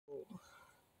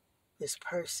this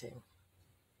person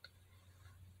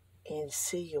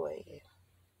insinuating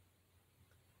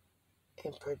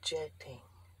and projecting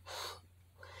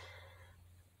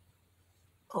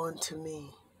onto me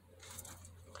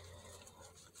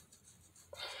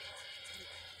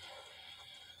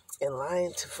and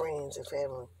lying to friends and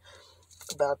family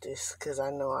about this, because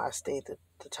I know I stayed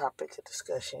the topic of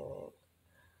discussion.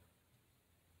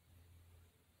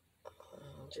 And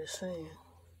I'm just saying,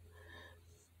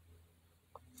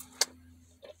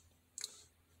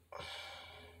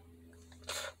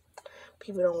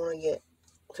 people don't want to get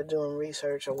to doing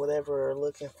research or whatever or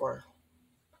looking for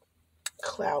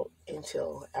clout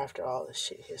until after all this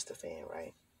shit hits the fan,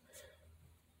 right?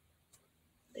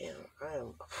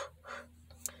 Damn,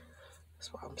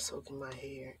 that's why I'm soaking my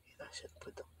hair, and I should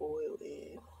put the oil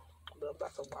in, but I'm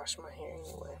about to wash my hair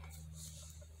anyway.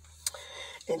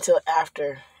 Until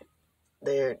after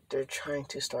they're trying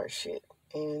to start shit.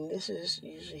 And this is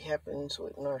usually happens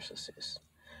with narcissists.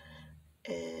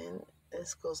 And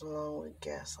this goes along with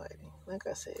gaslighting. Like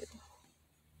I said,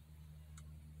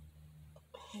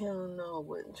 hell no, I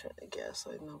wasn't trying to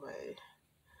gaslight nobody,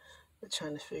 but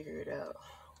trying to figure it out.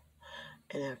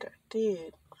 And after I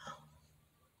did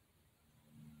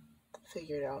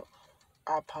figure it out,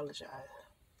 I apologize.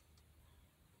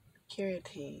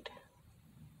 Guaranteed.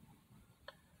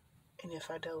 And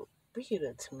if I don't, bring it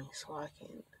up to me so I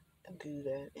can do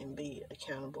that and be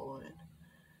accountable and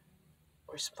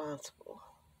responsible,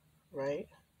 right?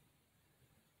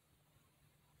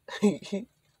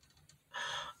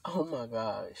 Oh my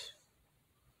gosh.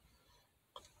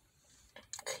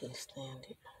 Can't stand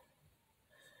it.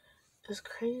 It's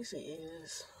crazy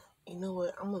is, you know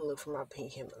what? I'm gonna look for my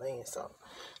pink Himalayan salt,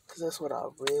 because that's what I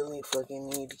really fucking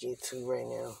need to get to right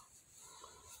now.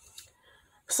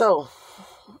 So,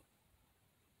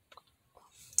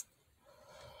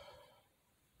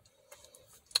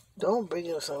 don't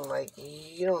bring up something like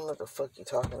you don't know what the fuck you're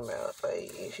talking about.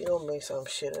 Like, if you don't make some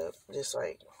shit up, just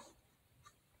like,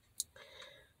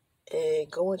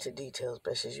 go into details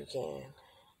best as you can.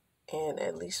 And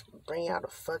at least bring out a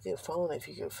fucking phone if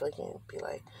you can fucking be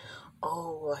like,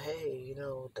 oh, well, hey, you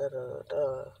know,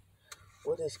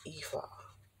 what is EFA?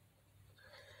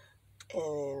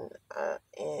 And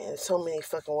so many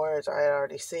fucking words I had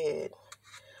already said.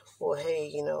 Well, hey,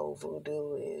 you know,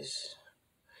 voodoo is,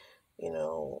 you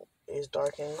know, is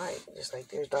dark and light. Just like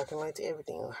there's dark and light to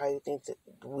everything. How you think that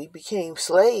we became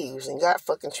slaves and got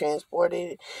fucking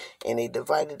transported and they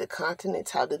divided the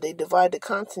continents? How did they divide the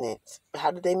continents?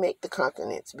 How did they make the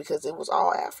continents? Because it was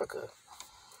all Africa.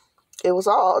 It was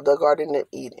all the Garden of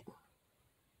Eden.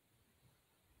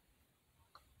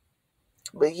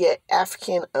 But yet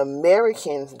African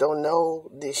Americans don't know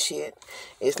this shit.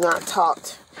 It's not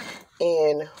taught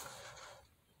in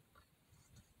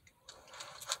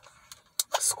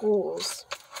schools.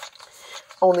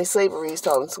 Only slavery is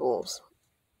taught in schools.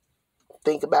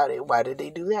 Think about it. Why did they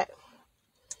do that?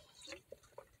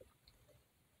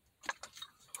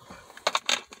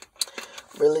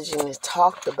 Religion is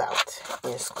talked about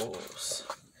in schools,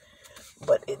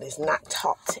 but it is not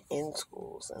taught in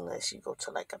schools unless you go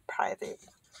to like a private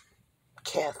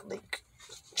Catholic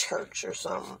church or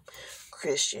some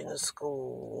Christian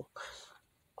school,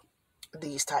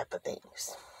 these type of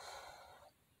things.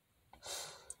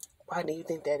 Why do you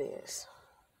think that is?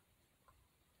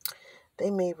 They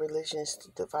made religions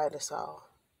to divide us all.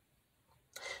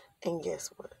 And guess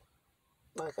what?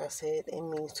 Like I said, it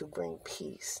means to bring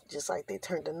peace. Just like they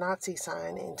turned the Nazi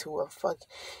sign into a fuck.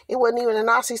 It wasn't even a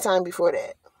Nazi sign before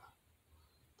that.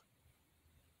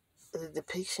 The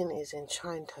depiction is in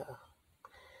China.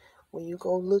 When you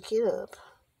go look it up,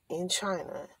 in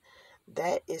China,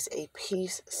 that is a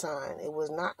peace sign. It was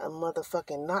not a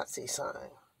motherfucking Nazi sign.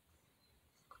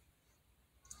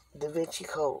 Da Vinci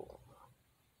Code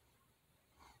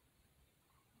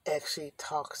actually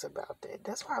talks about that.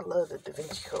 That's why I love the Da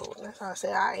Vinci Code. That's why I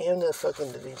say I am the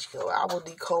fucking Da Vinci Code. I will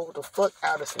decode the fuck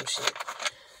out of some shit.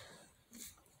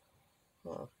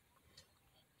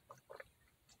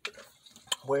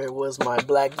 Where was my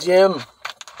black gem?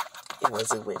 It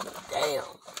wasn't with me. Damn.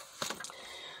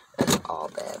 That's all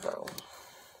bad, bro.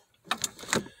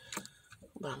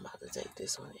 But I'm about to take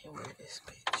this one and wear this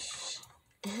bitch.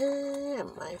 I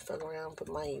might fuck around and put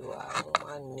my UI on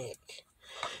my neck.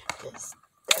 Because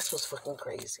that's what's fucking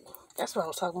crazy. That's what I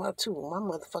was talking about too. My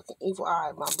motherfucking evil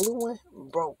eye, my blue one,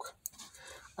 broke.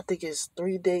 I think it's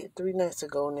 3 nights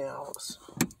ago now. I was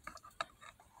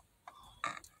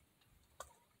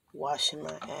washing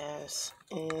my ass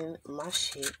and my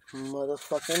shit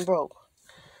motherfucking broke.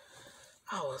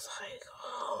 I was like,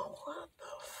 oh, what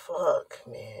the fuck,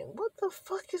 man? What the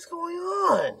fuck is going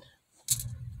on?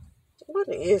 What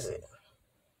is it?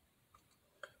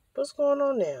 What's going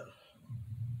on now?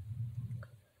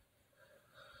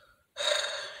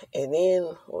 And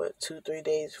then, 2-3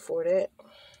 days before that,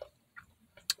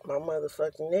 my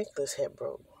motherfucking necklace had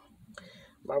broke.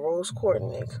 My rose quartz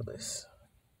necklace.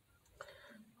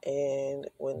 And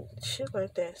when shit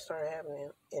like that started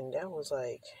happening, and that was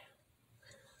like,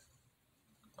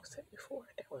 was that before?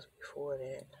 That was before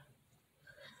that.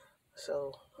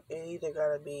 So it either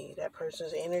gotta be that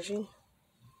person's energy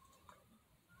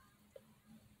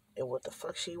and what the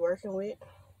fuck she working with,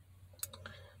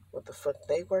 what the fuck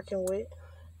they working with,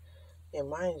 and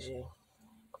mind you,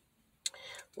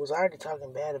 was already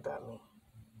talking bad about me.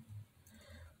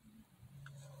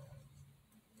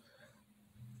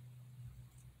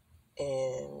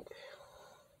 And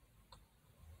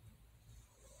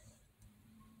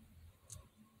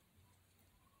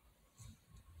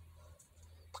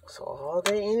so all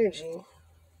that energy,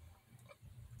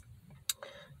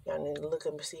 y'all need to look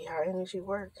up and see how energy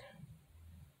work.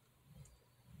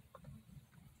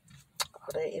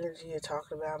 All that energy you're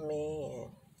talking about me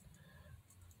and,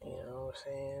 you know what I'm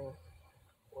saying,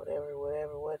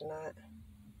 whatever, whatnot,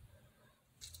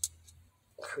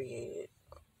 created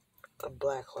a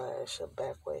backlash, a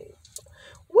back wave.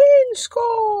 Win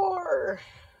score!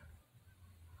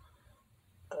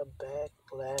 A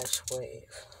backlash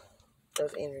wave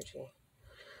of energy.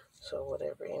 So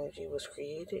whatever energy was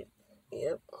created,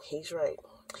 yep, he's right.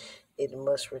 It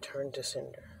must return to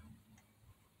sender.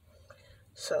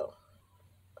 So,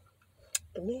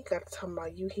 and then you got to talk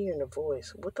about you hearing a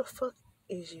voice. What the fuck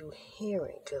is you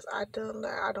hearing? Because I don't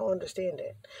understand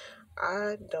that.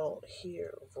 I don't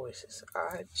hear voices.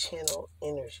 I channel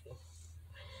energy.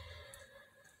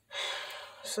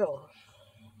 So,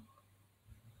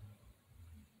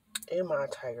 and my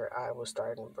tiger eye was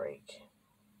starting to break.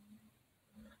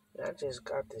 And I just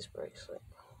got this bracelet.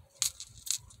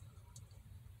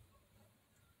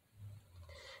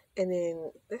 And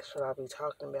then that's what I'll be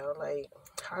talking about. Like,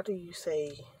 how do you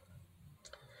say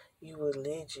you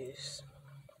religious,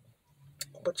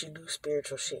 but you do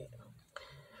spiritual shit?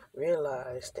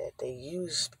 Realize that they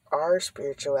use our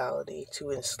spirituality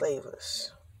to enslave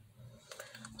us.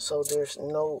 So there's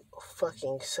no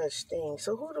fucking such thing.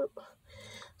 So what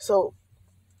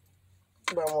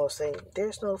I'm gonna say,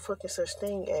 there's no fucking such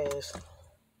thing as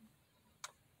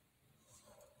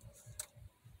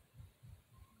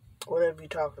whatever you're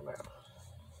talking about.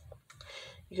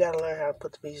 You gotta learn how to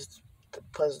put the pieces, the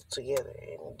puzzle together.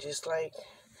 And just like,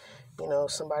 you know,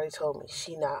 somebody told me,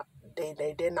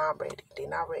 they're not ready. They're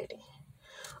not ready.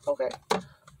 Okay.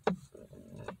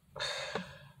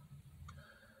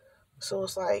 So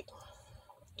it's like,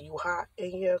 you hot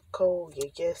and you're cold,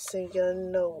 you're yes and you're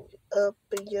no, you're up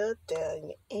and you're down,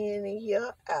 you're in and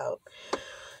you're out.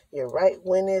 You're right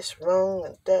when it's wrong,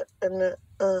 and that and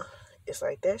it's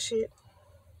like that shit.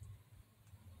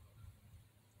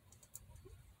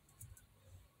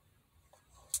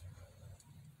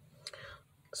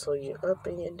 So you're up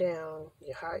and you're down,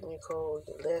 you're hot and you're cold,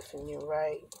 you're left and you're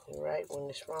right when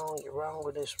it's wrong, you're wrong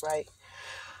when it's right.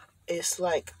 It's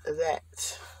like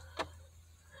that.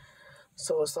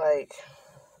 So it's like,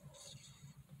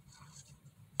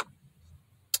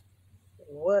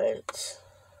 what?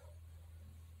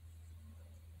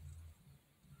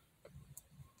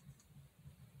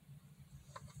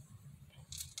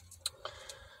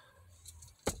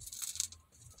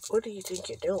 What do you think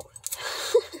you're doing?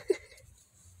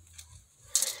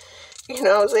 You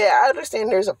know what I'm saying? I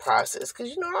understand there's a process.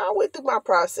 Because, you know, I went through my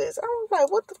process. I was like,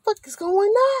 what the fuck is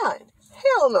going on?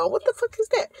 Hell no. What the fuck is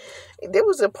that? There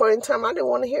was a point in time I didn't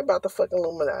want to hear about the fucking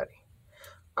Illuminati.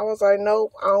 I was like,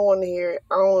 nope, I don't want to hear it.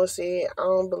 I don't want to see it. I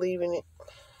don't believe in it.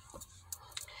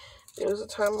 There was a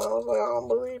time I was like, I don't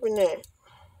believe in that.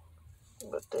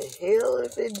 But the hell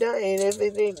if it done, and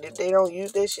if they don't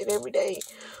use that shit every day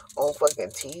on fucking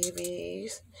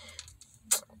TVs.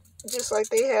 Just like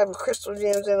they have crystal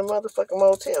gems in a motherfucking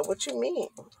motel. What you mean?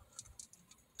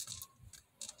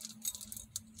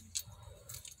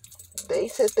 They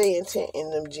set their intent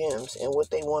in them gems and what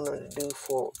they want them to do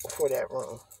for that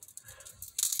room.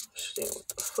 Shit, what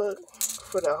the fuck?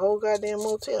 For the whole goddamn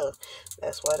motel.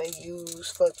 That's why they use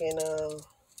fucking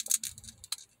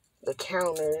the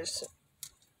counters.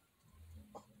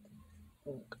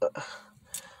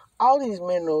 All these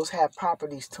minerals have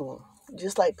properties to them,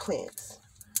 just like plants.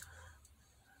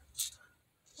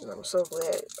 And I'm so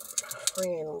glad my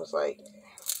friend was like,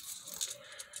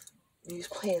 these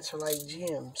plants are like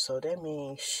gems, so that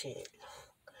means shit.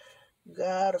 You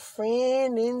got a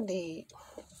friend indeed.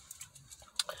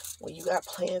 Well, you got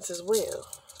plants as well.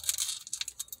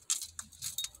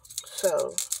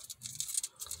 So,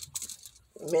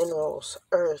 minerals,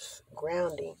 earth,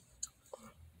 grounding,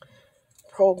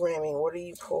 programming. What are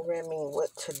you programming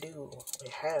what to do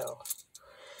and how?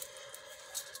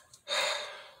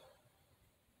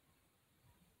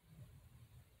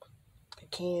 You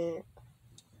can't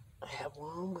have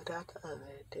one without the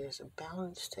other. There's a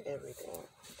balance to everything.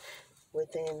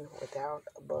 Within, without,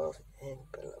 above, and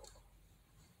below.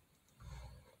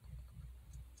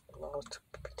 Laws to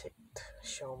protect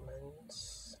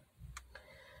showmans.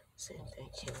 Same thing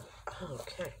here.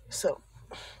 Okay, so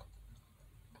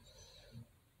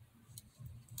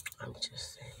I'm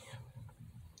just saying,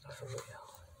 for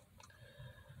real.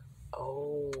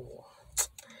 Oh,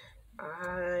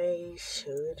 I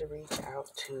should reach out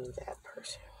to that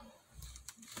person.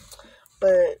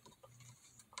 But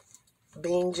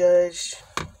being judged,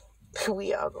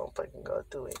 we all gonna fucking go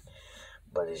through it.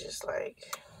 But it's just like,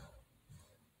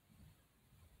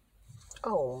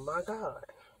 oh my God.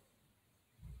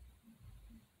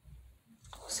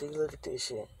 See, look at this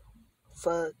shit.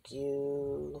 Fuck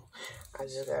you. I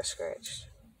just got scratched.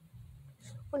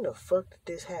 When the fuck did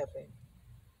this happen?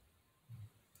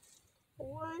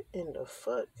 What in the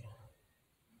fuck?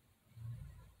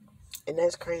 And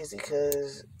that's crazy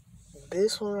because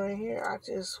this one right here, I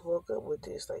just woke up with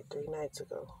this like 3 nights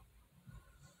ago.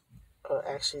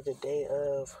 Actually, the day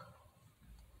of.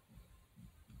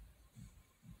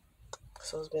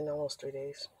 So it's been almost 3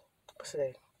 days. What's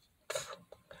today?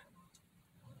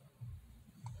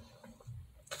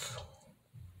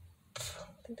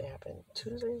 I think that happened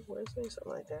Tuesday, Wednesday,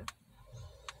 something like that.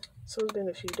 So it's been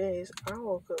a few days. I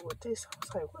woke up with this. I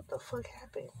was like, what the fuck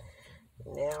happened?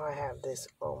 Now I have this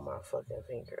on my fucking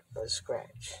finger, a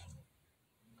scratch.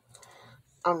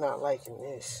 I'm not liking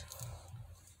this.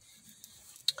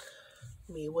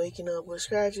 Me waking up with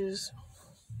scratches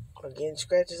or getting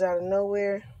scratches out of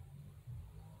nowhere.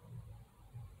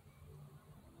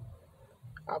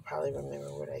 I'll probably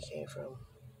remember where that came from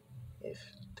if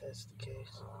that's the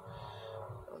case.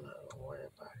 I'm not gonna worry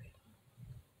about it.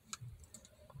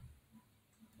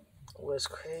 What's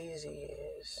crazy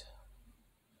is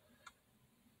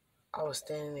I was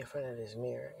standing in front of this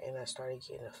mirror and I started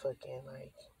getting a fucking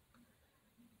like,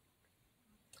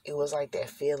 it was like that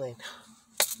feeling.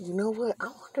 You know what? I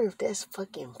wonder if that's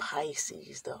fucking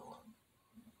Pisces though.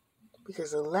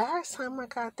 Because the last time I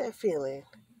got that feeling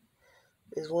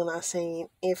is when I seen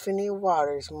Infinite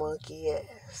Waters Monkey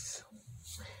Ass.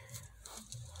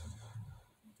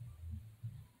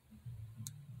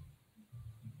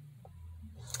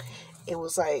 It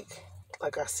was like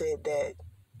I said, that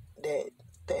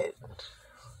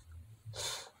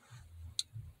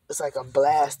it's like a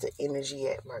blast of energy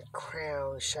at my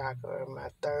crown chakra, my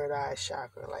third eye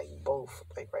chakra, like both,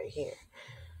 like right here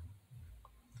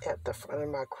at the front of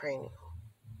my cranium.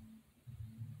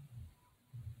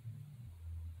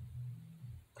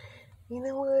 You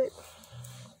know what?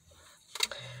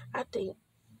 I think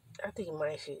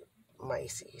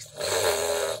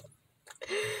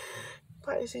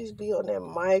Pisces be on that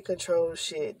mind control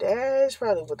shit. That's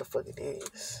probably what the fuck it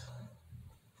is.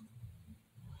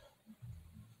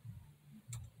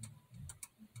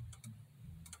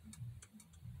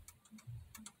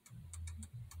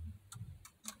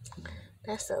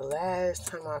 That's the last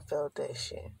time I felt that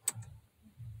shit.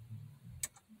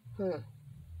 But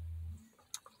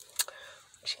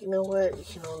you know what? You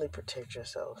can only protect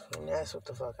yourself. And that's what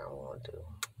the fuck I want to do.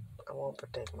 I want to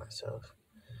protect myself.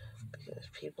 Because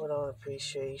people don't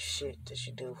appreciate shit that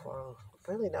you do for them.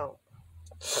 Really don't.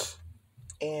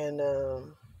 And,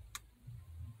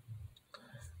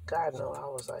 God knows, I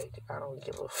was like, I don't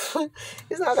give a fuck.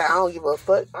 It's not that I don't give a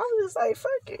fuck. I'm just like,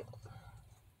 fuck it.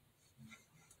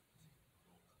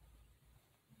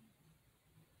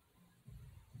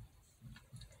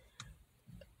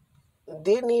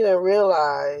 Didn't even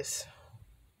realize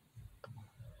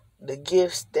the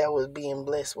gifts that was being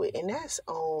blessed with. And that's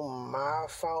on my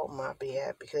fault, my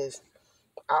behalf, because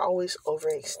I always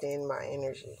overextend my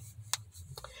energy.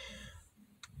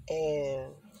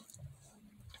 And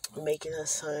making the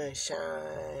sun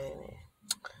shine.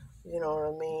 You know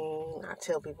what I mean? I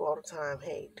tell people all the time,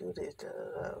 hey, do this,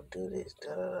 do this,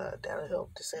 that'll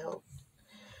help, this will help,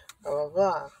 blah, blah,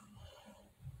 blah.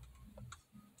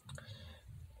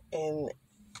 And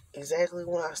exactly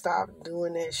when I stop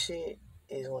doing that shit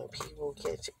is when people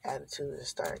catch attitude and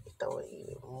start throwing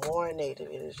even more negative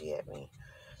energy at me.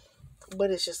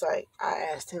 But it's just like, I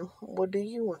asked him, what do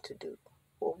you want to do?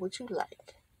 What would you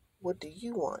like? What do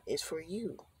you want? It's for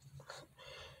you.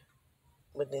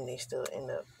 But then they still end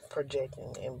up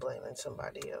projecting and blaming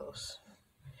somebody else.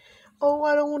 Oh,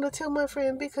 I don't want to tell my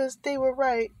friend because they were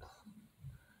right.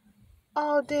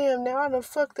 Oh, damn, now I done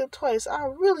fucked up twice. I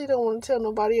really don't want to tell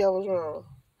nobody I was wrong.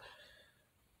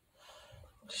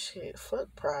 Shit,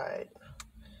 fuck pride.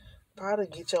 Pride will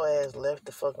get your ass left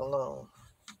the fuck alone.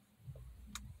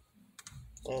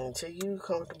 And until you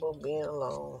comfortable being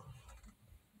alone,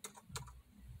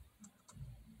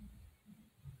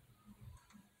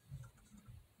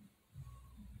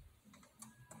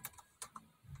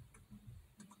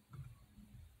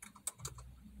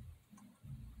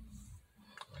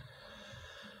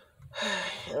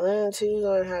 and until you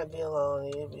learn how to be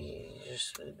alone, you'll be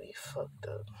fucked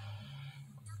up.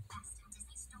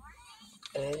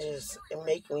 And it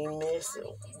make me miss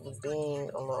being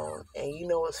alone. And you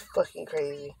know what's fucking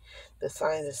crazy? The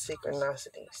signs of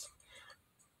synchronicities.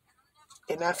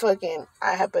 And I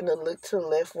happened to look to the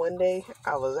left one day.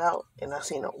 I was out and I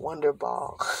seen a wonder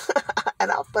ball.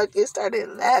 And I fucking started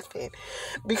laughing.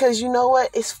 Because you know what?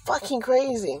 It's fucking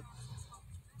crazy.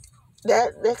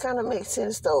 That kind of makes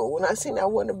sense though. When I seen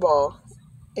that wonder ball,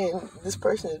 and this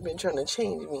person has been trying to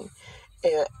change me.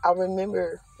 And I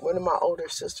remember one of my older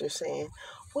sisters saying,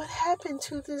 "What happened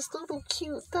to this little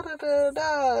cute da da da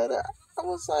da?" I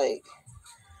was like,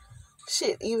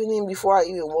 shit, even then before I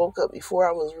even woke up, before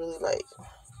I was really like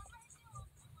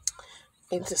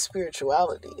into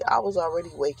spirituality, I was already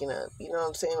waking up. You know what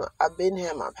I'm saying? I've been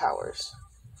had my powers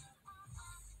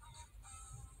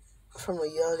from a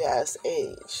young ass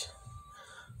age.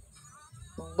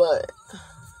 But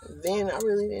then I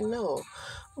really didn't know.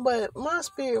 But my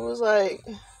spirit was like,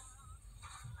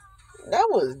 that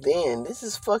was then. This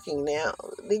is fucking now.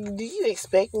 Do you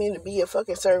expect me to be a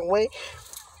fucking certain way?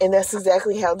 And that's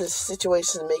exactly how this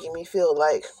situation is making me feel.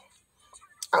 Like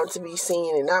I'm to be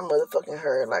seen and not motherfucking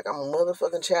heard. Like I'm a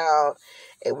motherfucking child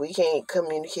and we can't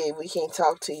communicate. We can't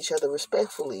talk to each other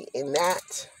respectfully. And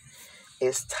that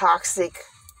is toxic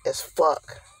as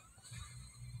fuck.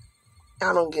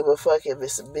 I don't give a fuck if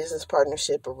it's a business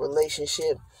partnership, a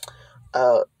relationship,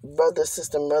 brother,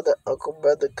 sister, mother, uncle,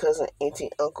 brother, cousin,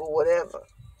 auntie, uncle, whatever.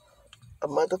 A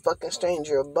motherfucking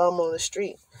stranger, a bum on the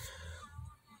street.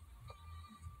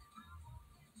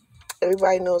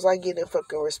 Everybody knows I get in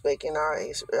fucking respect, and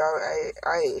I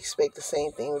expect the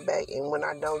same thing back. And when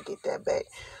I don't get that back,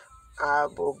 I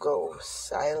will go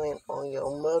silent on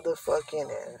your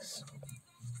motherfucking ass.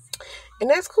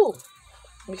 And that's cool,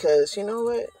 because you know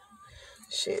what?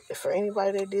 Shit, for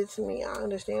anybody that did to me, I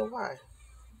understand why.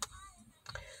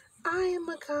 I am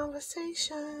a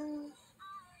conversation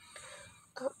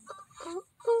of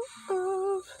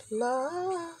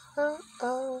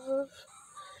love.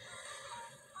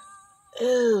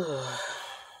 Ew.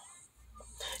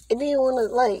 And then you want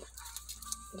to, like,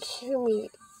 hear me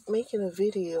making a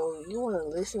video, you want to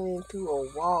listen in through a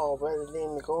wall rather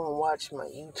than go and watch my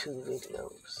YouTube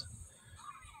videos.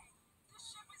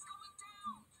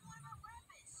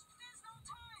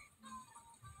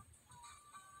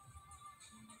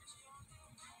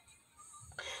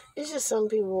 It's just some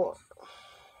people,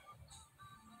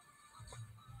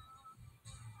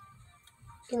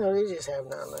 you know, they just have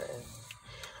not learned.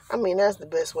 I mean, that's the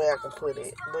best way I can put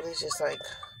it. But it's just like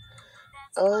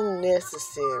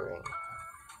unnecessary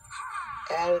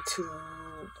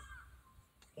attitude,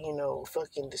 you know,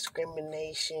 fucking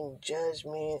discrimination,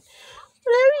 judgment,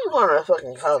 whatever you want to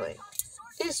fucking call it.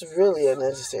 It's really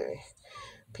unnecessary.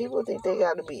 People think they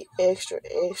got to be extra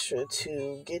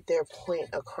to get their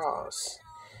point across.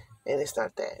 And it's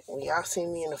not that. When y'all see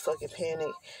me in a fucking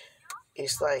panic,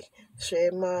 it's like,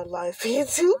 shred my life in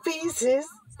two pieces.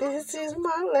 This is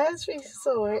my last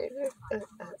resort.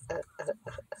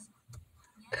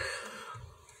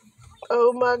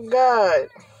 Oh my God.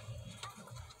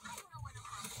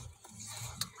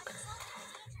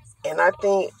 And I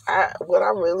think what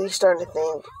I'm really starting to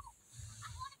think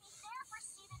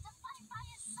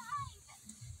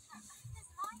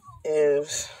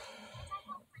is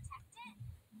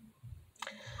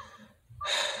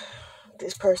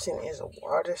this person is a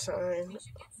water sign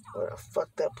with a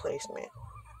fucked up placement.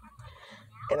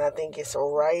 And I think it's a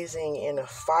rising in a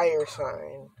fire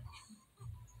sign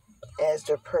as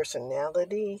their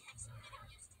personality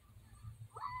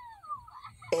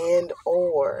and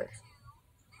or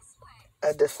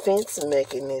a defense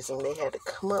mechanism they had to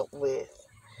come up with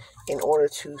in order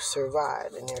to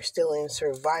survive. And they're still in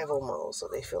survival mode, so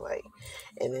they feel like,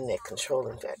 and then that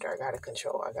controlling factor, I gotta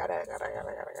control, I gotta.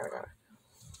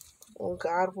 Well,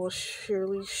 God will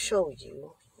surely show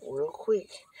you real quick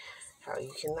how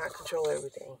you cannot control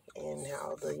everything and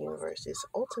how the universe is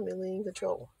ultimately in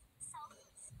control.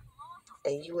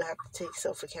 And you will have to take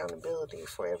self-accountability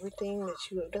for everything that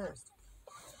you have done.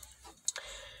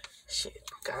 Shit,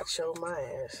 God showed my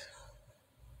ass.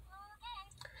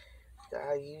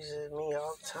 God uses me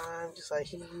all the time, just like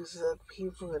He uses other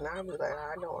people, and I be like,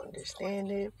 I don't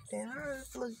understand it. Then I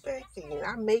look back and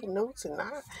I make notes, and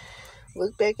I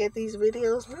look back at these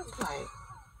videos, and I'm like,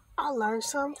 I learned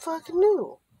something fucking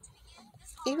new.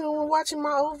 Even when watching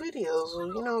my old videos,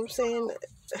 you know what I'm saying?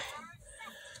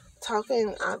 I'm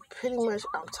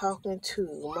talking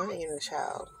to my inner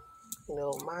child,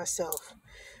 myself.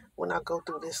 When I go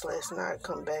through this lesson, I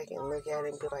come back and look at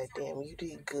it and be like, damn, you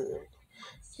did good.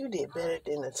 You did better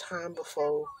than the time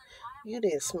before. You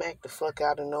didn't smack the fuck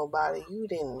out of nobody. You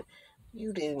didn't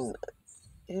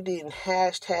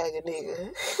hashtag a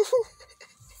nigga.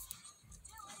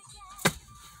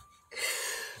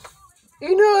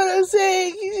 You know what I'm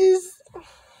saying? You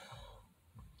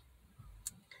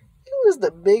was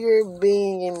the bigger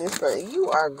being in this place. You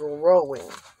are growing.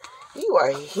 You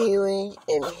are healing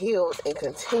and healed and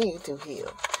continue to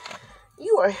heal.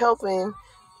 You are helping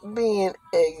being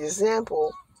an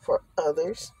example for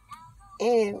others,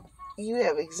 and you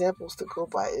have examples to go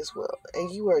by as well.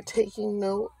 And you are taking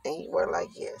note, and you are like,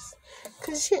 yes.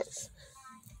 Because yes,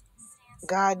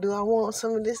 God, do I want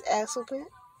some of this ass whooping?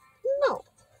 No.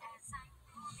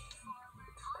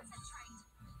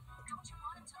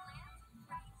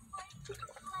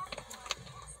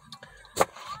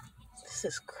 This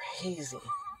is crazy.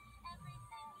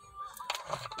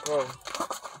 Bro.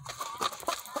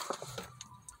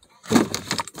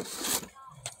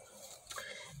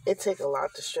 It take a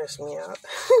lot to stress me out.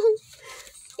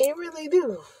 It really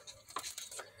do.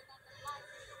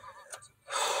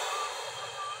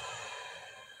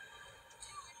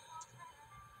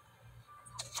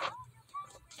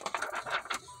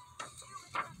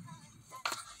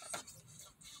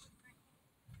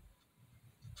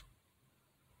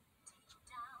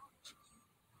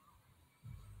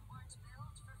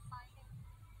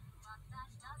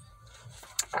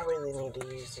 I really need to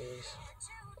use these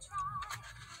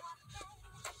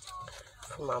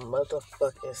for my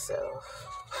motherfucking self.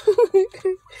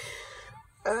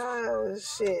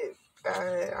 Shit.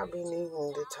 I be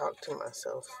needing to talk to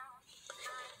myself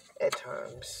at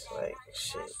times. Like,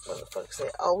 shit, motherfucker say,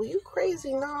 oh, you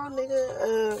crazy? Nah,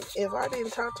 nigga. If I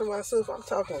didn't talk to myself, I'm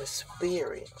talking to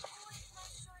spirit.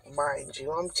 Mind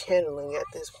you, I'm channeling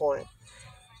at this point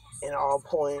in all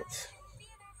points.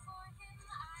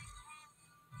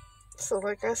 So,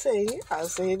 like I say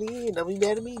it again. Don't be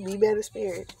mad at me. Be mad at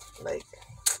spirit. Like,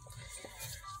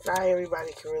 not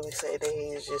everybody can really say they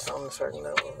is just on a certain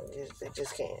level. They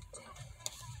just can't.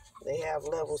 They have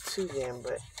levels to them,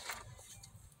 but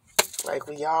like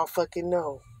we all fucking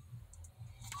know,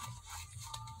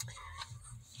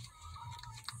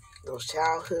 those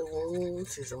childhood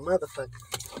wounds is a motherfucker.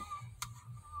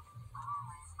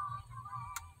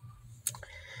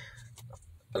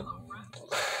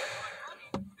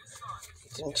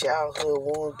 Them childhood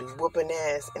wounds be whooping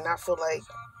ass, and I feel like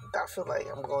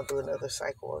I'm going through another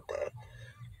cycle of that,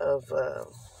 of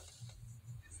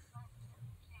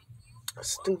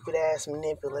stupid ass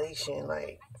manipulation.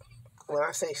 Like, when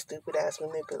I say stupid ass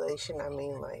manipulation, I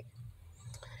mean like,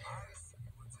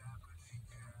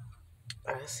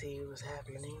 I see what's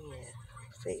happening.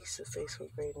 Face to face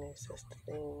with greatness. That's the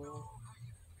thing.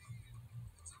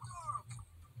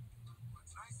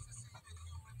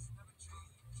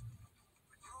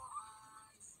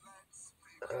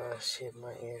 Shit,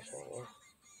 my ears ringing.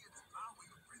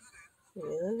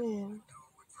 Living.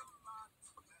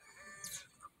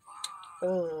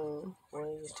 When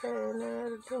you turn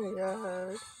out of the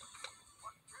yard.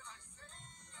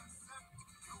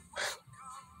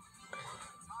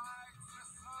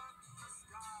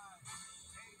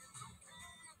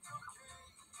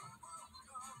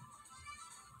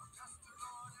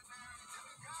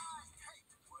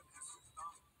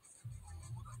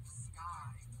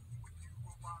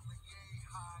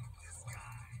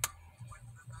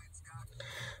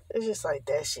 It's just like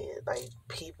that shit. Like,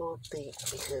 people think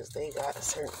because they got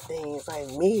certain things, like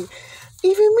me,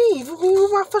 even me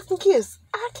with my fucking kids,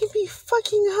 I can be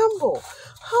fucking humble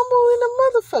in a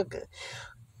motherfucker.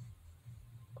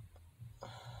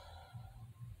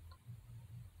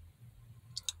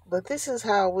 But this is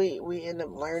how we end up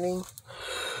learning.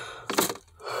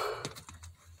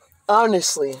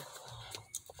 Honestly,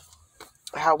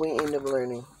 how we end up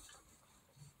learning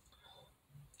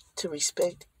to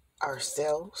respect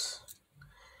ourselves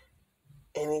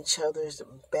and each other's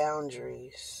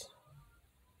boundaries.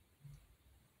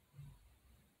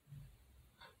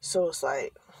 So it's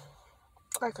like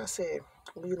I said,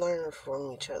 we learn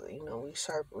from each other. We're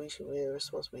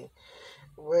supposed to be,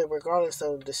 regardless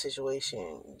of the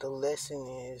situation, the lesson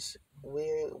is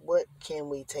what can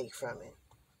we take from it?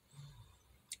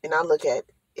 And I look at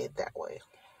it that way.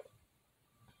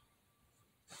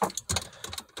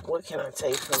 What can I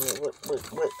take from it? What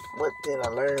did I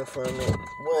learn from it?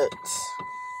 What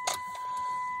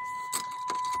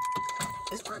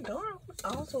is my door?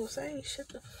 I also say shut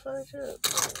the fuck up.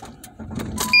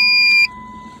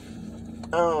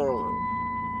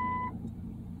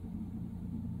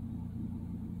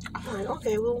 I'm like,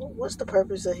 okay, well, what's the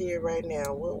purpose of here right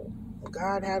now? Well,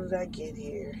 God, how did I get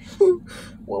here?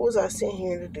 What was I sent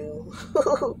here to do?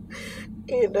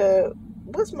 And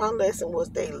what's my lesson? What's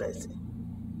their lesson?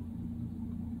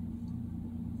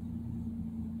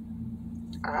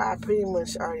 I pretty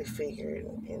much already figured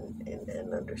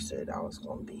and understood I was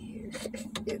gonna be here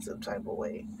in some type of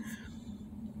way.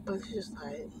 But it's just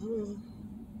like,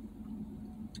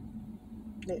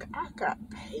 nigga, I got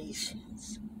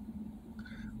patience.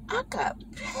 I got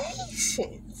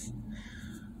patience.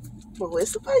 But when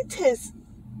somebody tests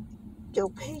your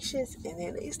patience and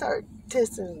then they start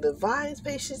testing the divine's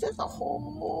patience, that's a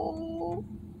whole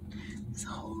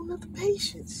nother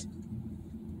patience.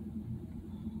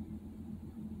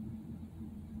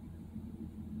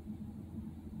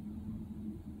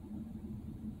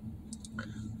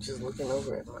 Just looking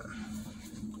over at my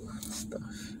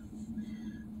stuff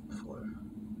before.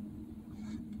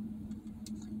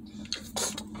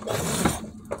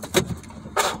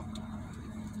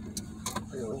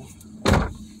 Really,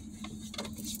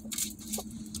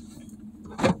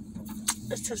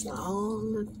 it's just a whole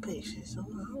nother patience. I'm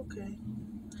like, okay.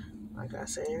 Like I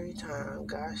say every time,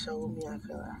 God showed me I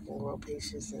feel like I can grow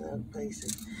patience in other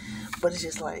places. But it's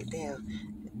just like, damn,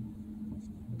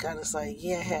 God is like,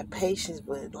 yeah, have patience,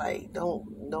 but like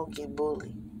don't get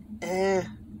bullied. Yeah,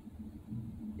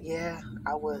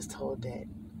 I was told that.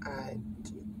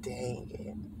 Dang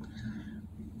it.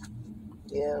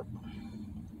 Yep.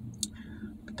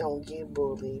 Don't get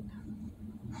bullied.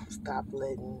 Stop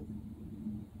letting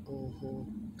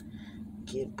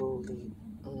get bullied.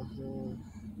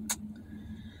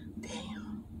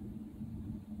 Damn.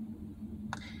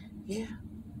 Yeah.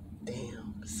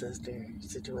 Damn, sister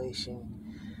situation.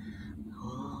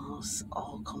 Oh, it's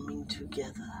all coming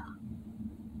together.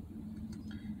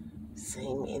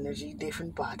 Same energy,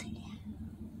 different body.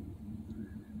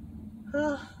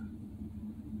 Huh.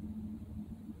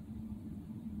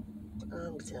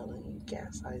 I'm telling you,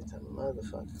 gaslight's a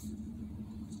motherfucker.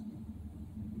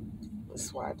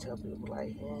 That's why I tell people,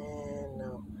 like,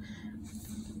 no.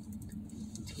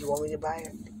 Do you want me to buy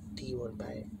it? Do you want to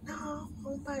buy it? No, I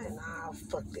won't buy it. Nah,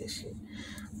 fuck this shit.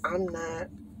 I'm not.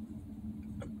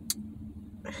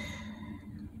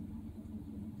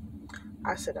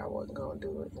 I said I wasn't gonna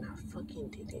do it, and I fucking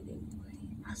did it anyway.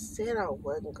 I said I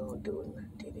wasn't gonna do it, and I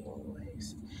did it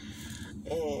anyways.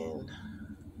 And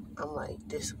I'm like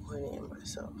disappointed in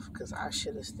myself because I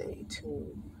should have stayed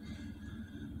tuned.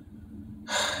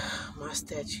 My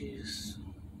statues,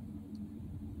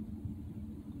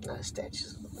 not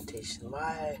statues of limitation.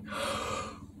 I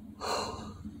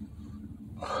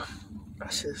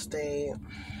should have stayed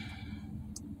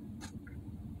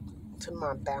to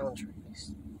my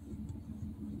boundaries.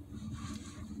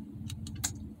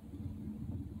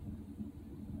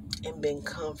 And been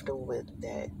comfortable with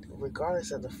that, regardless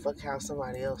of the fuck how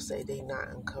somebody else say they not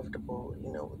uncomfortable,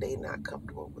 they not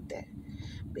comfortable with that.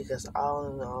 Because all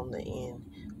in all, in the end,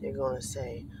 they're gonna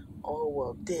say, oh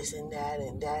well, this and that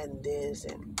and that and this,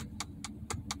 and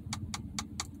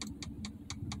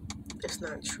it's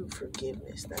not true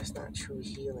forgiveness. That's not true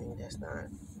healing. That's not,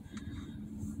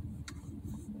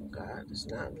 God is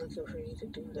not looking for you to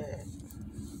do that,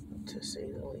 to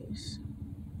say the least.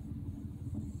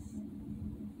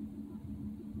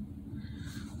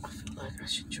 I feel like I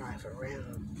should drive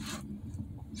around.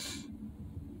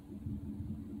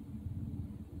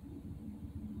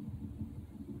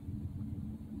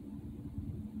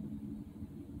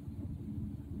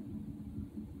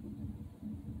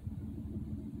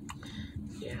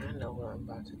 Yeah, I know what I'm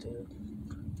about to do.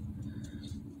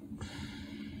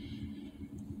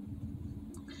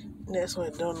 And that's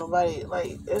what don't nobody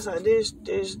like. It's like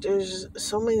there's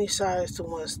so many sides to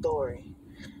one story.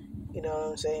 You know what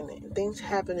I'm saying? Things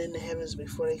happen in the heavens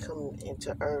before they come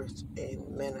into earth and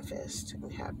manifest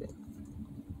and happen.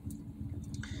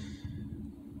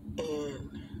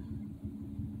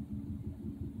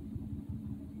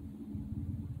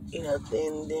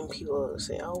 And then people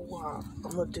say, "Oh wow,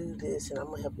 I'm gonna do this and I'm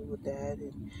gonna help you with that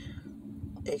and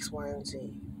X, Y, and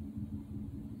Z."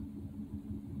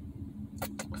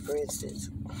 For instance,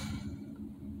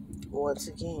 once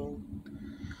again,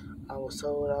 I was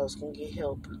told I was gonna get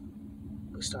help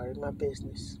with starting my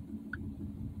business.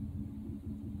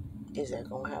 Is that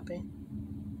gonna happen?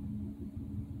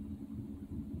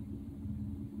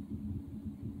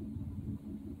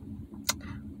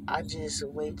 I just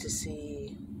wait to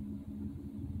see,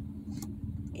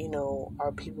 you know,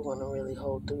 are people going to really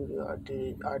hold through, or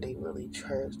are they really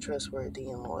trustworthy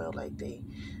and loyal like they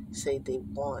say they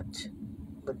want,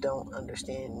 but don't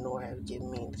understand nor have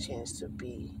given me the chance to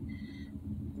be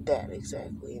that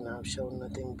exactly. And I've shown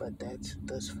nothing but that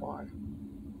thus far.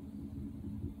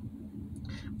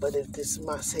 But if this is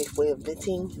my safe way of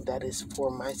venting, that is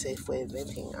for my safe way of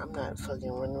venting. I'm not fucking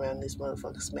running around this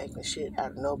motherfucker smacking shit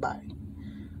out of nobody.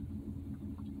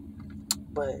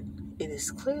 But it is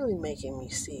clearly making me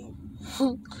see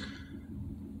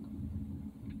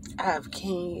I've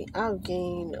gained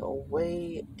a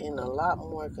way and a lot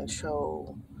more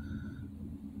control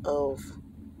of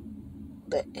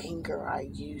the anger I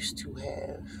used to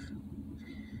have.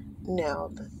 Now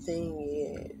the thing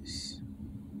is,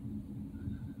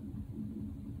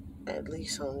 at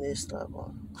least on this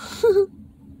level,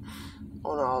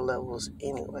 on all levels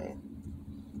anyway,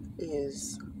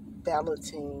 is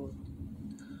balancing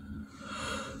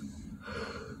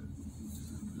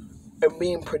and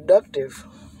being productive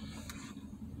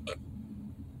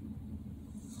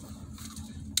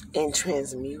and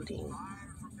transmuting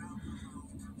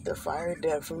the fire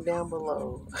from down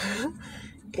below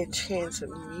and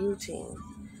transmuting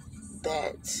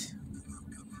that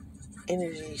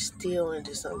energy still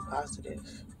into something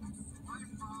positive.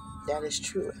 That is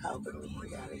true alchemy.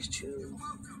 That is true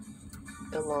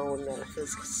along with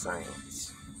metaphysical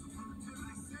science.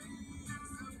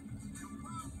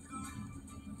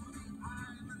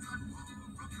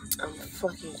 I'm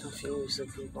fucking confused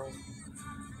with people.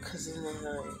 Because then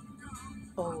they're like,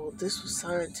 oh, this was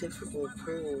scientifically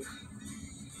proved.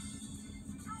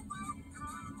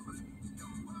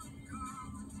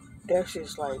 That's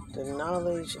just like the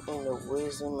knowledge and the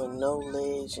wisdom and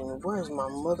knowledge. And where's my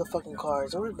motherfucking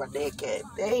cards? Where's my deck at?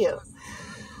 Damn.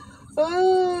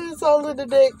 Oh, it's all in the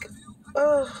deck.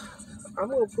 I'm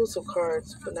going to pull some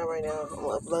cards, but not right now. I'm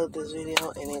going to upload this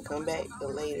video and then come back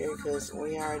later because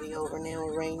we already over now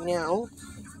right now.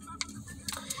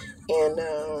 And,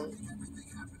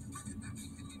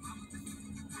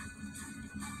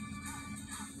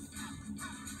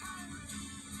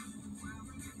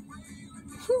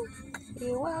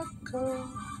 you're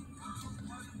welcome.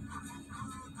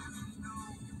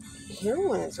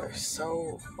 Humans are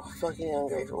so fucking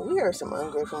ungrateful. We are some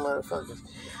ungrateful motherfuckers.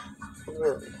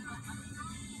 Really.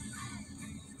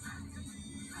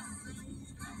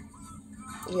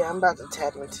 Yeah, I'm about to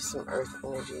tap into some earth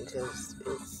energy because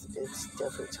it's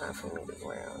definitely time for me to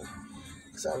ground.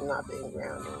 Because I've not been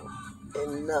grounding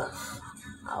enough.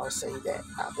 I'll say that.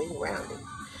 I've been grounding.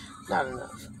 Not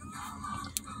enough.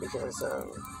 Because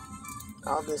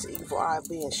all this evil eye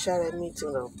being shot at me to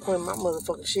the point my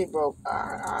motherfucking shit broke.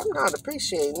 I'm not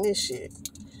appreciating this shit.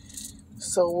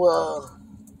 So,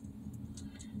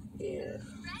 yeah.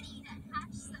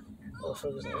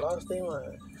 Motherfuckers have lost their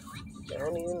mind. They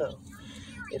don't even know.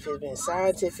 If it's been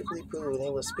scientifically proven,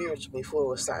 it was spiritual before it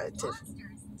was scientific.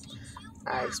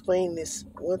 I explained this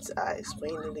once, I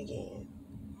explained it again.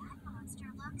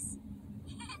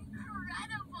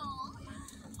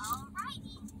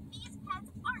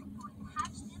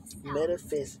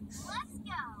 Metaphysics,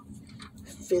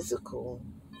 physical,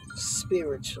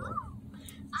 spiritual,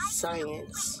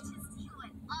 science,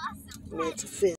 metaphysics.